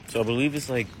So I believe it's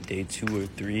like day 2 or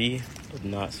 3 of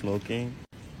not smoking.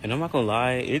 And I'm not gonna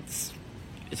lie, it's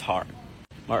hard.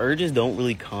 My urges don't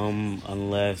really come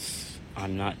unless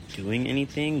I'm not doing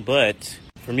anything. But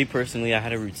for me personally, I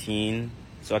had a routine.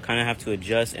 So I kind of have to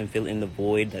adjust and fill in the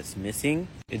void that's missing.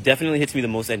 It definitely hits me the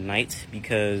most at night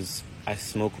because I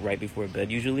smoke right before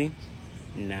bed usually.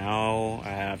 Now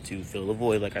I have to fill the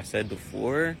void like I said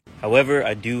before. However,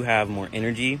 I do have more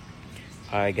energy.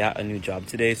 I got a new job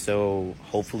today, so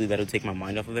hopefully that'll take my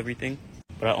mind off of everything.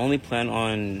 But I only plan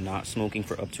on not smoking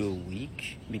for up to a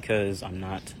week because I'm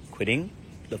not quitting.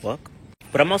 The fuck?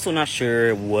 But I'm also not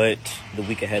sure what the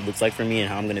week ahead looks like for me and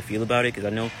how I'm going to feel about it, because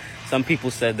I know some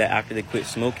people said that after they quit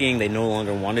smoking, they no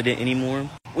longer wanted it anymore,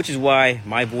 which is why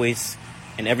my voice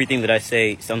and everything that I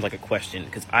say sounds like a question,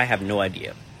 because I have no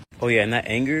idea. Oh yeah, and that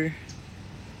anger,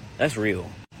 that's real.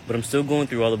 But I'm still going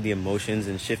through all of the emotions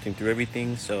and shifting through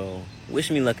everything, so wish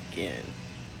me luck again.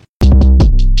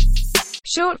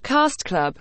 Short Cast Club.